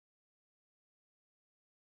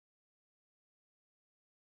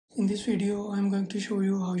In this video, I'm going to show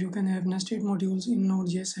you how you can have nested modules in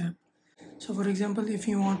Node.js app. So for example, if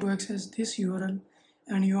you want to access this URL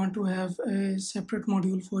and you want to have a separate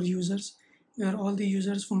module for users where all the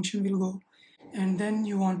users function will go, and then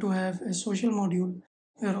you want to have a social module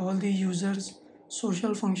where all the users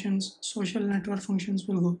social functions, social network functions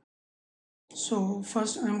will go. So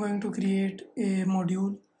first I'm going to create a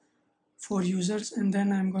module for users and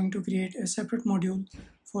then I'm going to create a separate module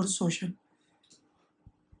for social.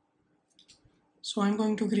 So I'm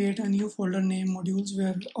going to create a new folder named modules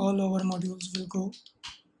where all our modules will go.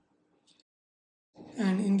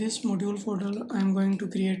 And in this module folder, I'm going to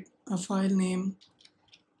create a file named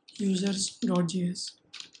users.js.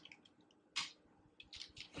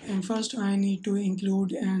 And first I need to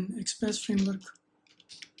include an Express framework.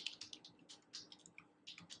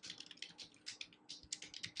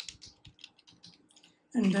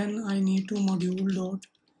 And then I need to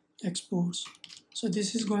module.exports. So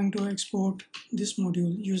this is going to export this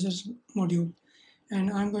module, users module.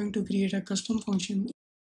 And I'm going to create a custom function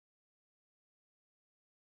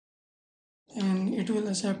and it will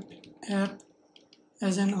accept app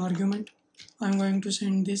as an argument. I'm going to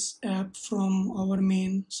send this app from our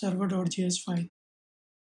main server.js file.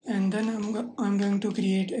 And then I'm going to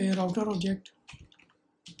create a router object.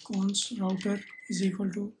 Const router is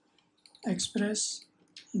equal to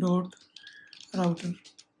express.router.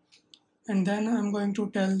 And then I'm going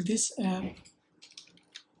to tell this app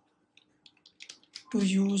to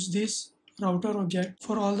use this router object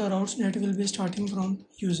for all the routes that will be starting from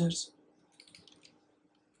users.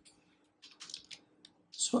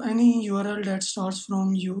 So any URL that starts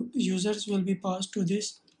from users will be passed to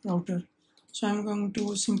this router. So I'm going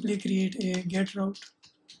to simply create a get route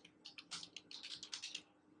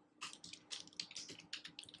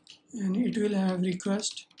and it will have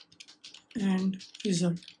request and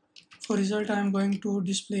result. For result, I am going to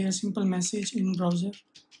display a simple message in browser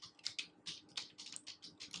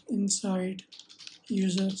inside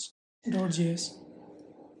users.js.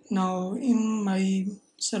 Now in my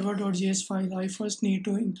server.js file, I first need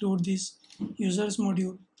to include this users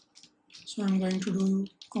module. So I'm going to do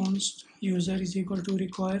const user is equal to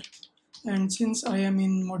require, and since I am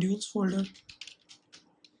in modules folder,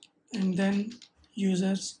 and then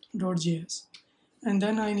users.js, and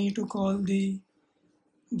then I need to call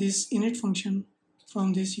this init function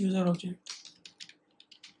from this user object.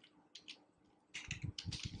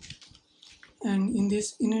 And in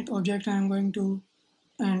this init object in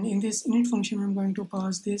this init function I'm going to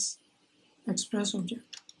pass this express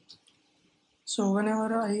object. So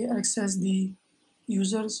whenever I access the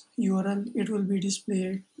user's URL, it will be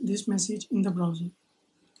displayed this message in the browser.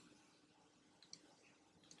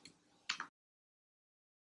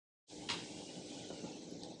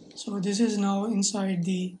 So this is now inside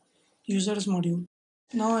the users module.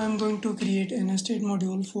 Now I am going to create a nested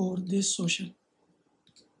module for this social.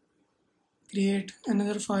 Create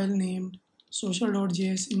another file named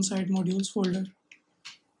social.js inside modules folder.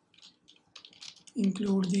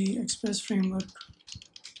 Include the Express framework.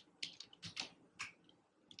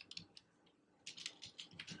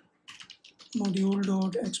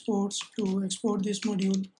 Module.exports to export this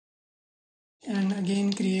module. And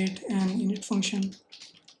again create an init function.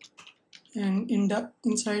 And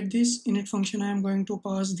inside this init function I am going to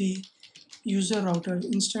pass the user router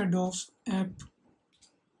instead of app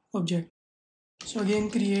object. So again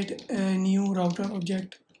create a new router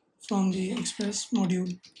object from the Express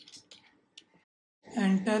module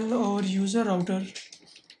and tell our user router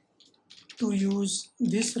to use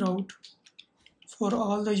this route for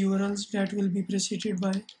all the URLs that will be preceded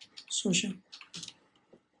by social.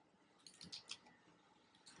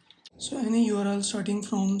 So any URL starting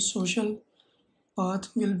from social path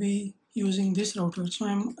will be using this router. So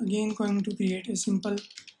I'm again going to create a simple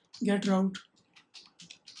get route.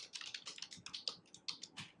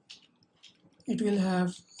 It will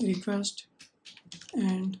have request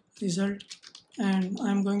and result, and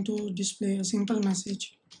I'm going to display a simple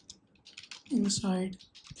message inside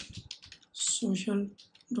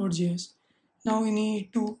social.js. Now we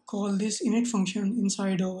need to call this init function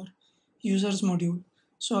inside our users module.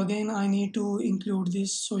 So again I need to include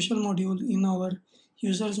this social module in our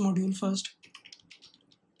users module first.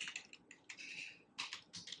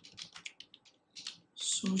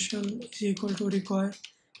 Social is equal to require,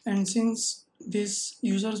 and since this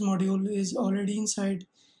users module is already inside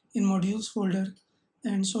in modules folder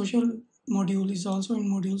and social module is also in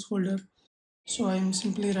modules folder, so I am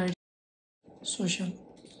simply writing social,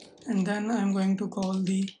 and then I am going to call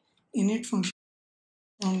the init function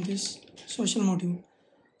from this social module.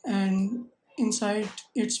 And inside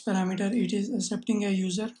its parameter it is accepting a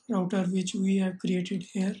user router which we have created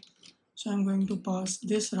here. So I'm going to pass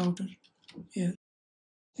this router here.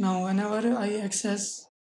 Now whenever I access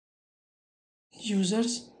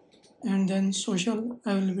users and then social,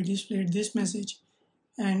 I will be displayed this message,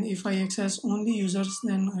 and if I access only users,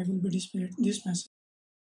 then I will be displayed this message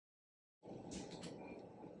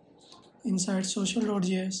inside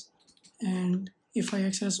social.js. And if I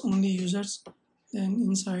access only users, then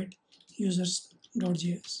inside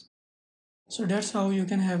users.js. So that's how you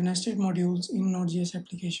can have nested modules in Node.js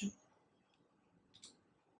application.